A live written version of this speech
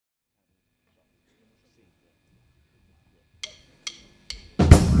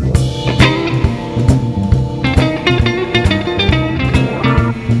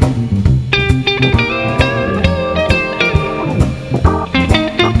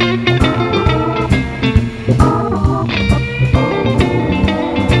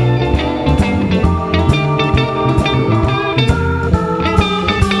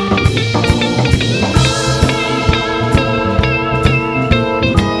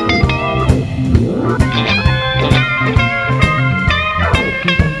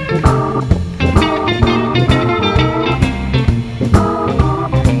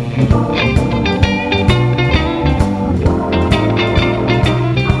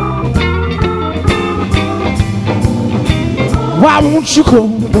Why won't you call,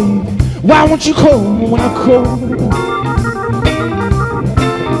 baby? Why won't you call when I call?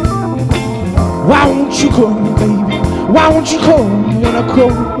 Why won't you call, baby? Why won't you call when I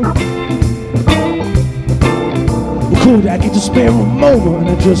call? Could I get to spare a moment?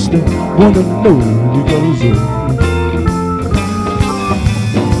 I just wanna know you goes on.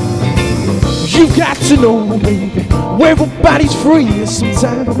 You've got to know, baby, where everybody's free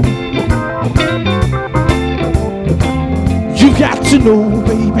sometimes. You've got to know,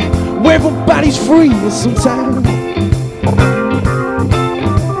 baby, where everybody's free sometimes.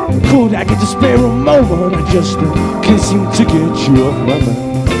 Could I get to spare a moment? I just can't seem to get you off my mind.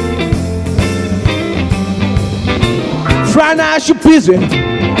 Friday nights you're busy,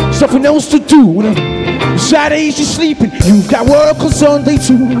 something else to do. Saturdays you're sleeping, you've got work on Sunday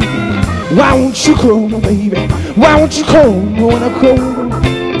too. Why won't you call, baby? Why won't you call when I call?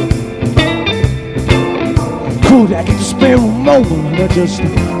 Could I get to spare a moment? I just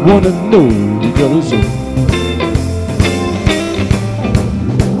wanna know you goes on.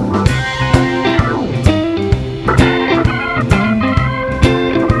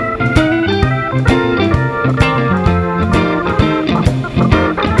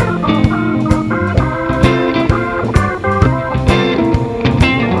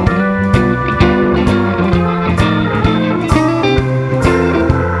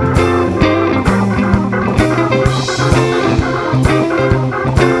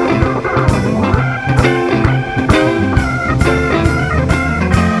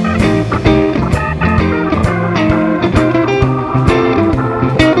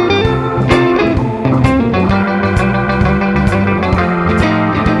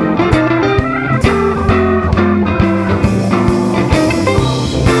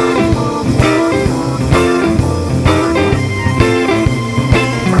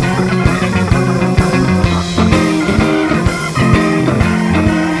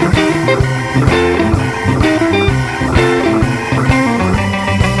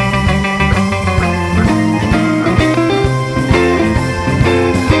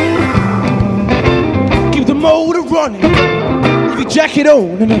 Leave your jacket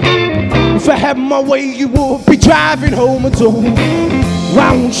on, and if I had my way, you would be driving home alone.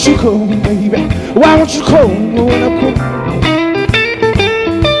 Why won't you call, baby? Why won't you call when I call?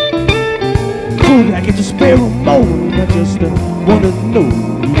 Could I get to spare a moment? I just wanna know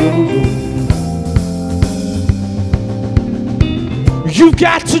you. You've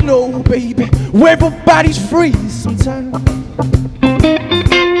got to know, baby, where everybody's free sometimes.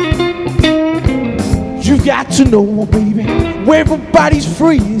 You've got to know, baby, where everybody's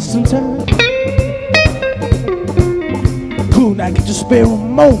free sometimes. Could I get to spare a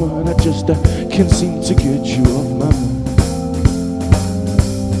moment? I just can't seem to get you off my mind.